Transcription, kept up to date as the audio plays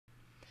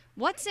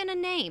What's in a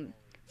name?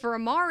 For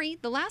Amari,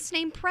 the last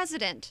name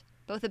President,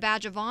 both a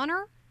badge of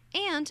honor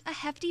and a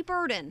hefty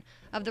burden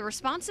of the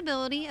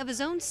responsibility of his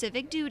own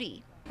civic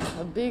duty.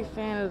 A big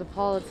fan of the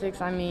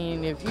politics. I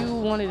mean, if you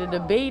wanted to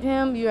debate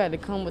him, you had to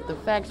come with the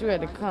facts. You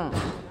had to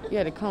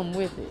come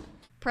with it.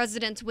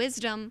 President's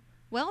wisdom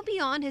well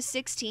beyond his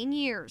 16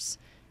 years.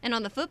 And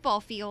on the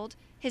football field,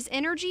 his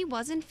energy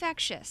was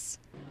infectious.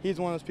 He's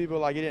one of those people,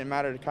 like, it didn't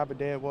matter the type of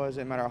day it was, it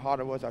didn't matter how hot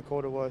it was, how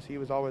cold it was. He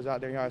was always out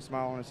there, he had a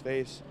smile on his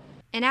face.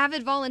 An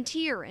avid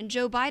volunteer in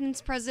Joe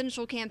Biden's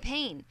presidential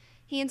campaign,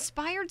 he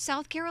inspired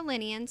South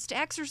Carolinians to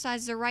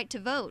exercise their right to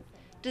vote,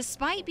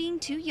 despite being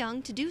too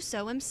young to do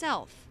so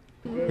himself.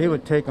 He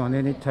would take on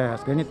any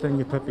task, anything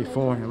you put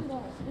before him.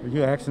 If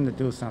you asked him to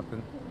do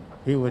something,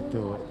 he would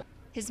do it.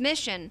 His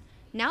mission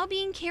now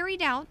being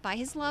carried out by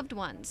his loved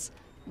ones,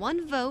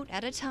 one vote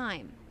at a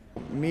time.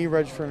 Me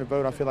registering to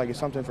vote, I feel like it's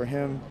something for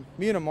him.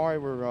 Me and Amari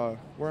weren't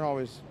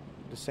always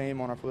the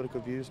same on our political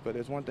views, but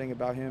there's one thing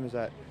about him is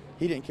that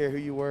he didn't care who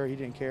you were, he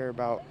didn't care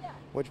about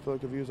what your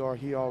political views are,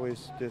 he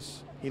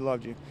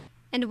loved you.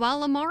 And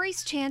while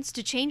Amari's chance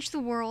to change the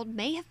world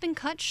may have been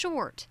cut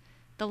short,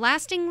 the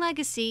lasting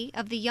legacy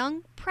of the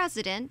young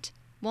president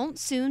won't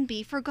soon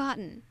be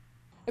forgotten.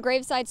 A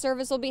graveside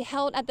service will be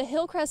held at the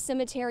Hillcrest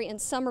Cemetery in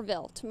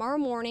Summerville tomorrow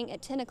morning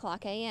at 10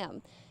 o'clock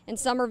a.m. In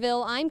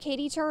Summerville, I'm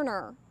Katie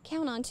Turner.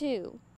 Count on 2.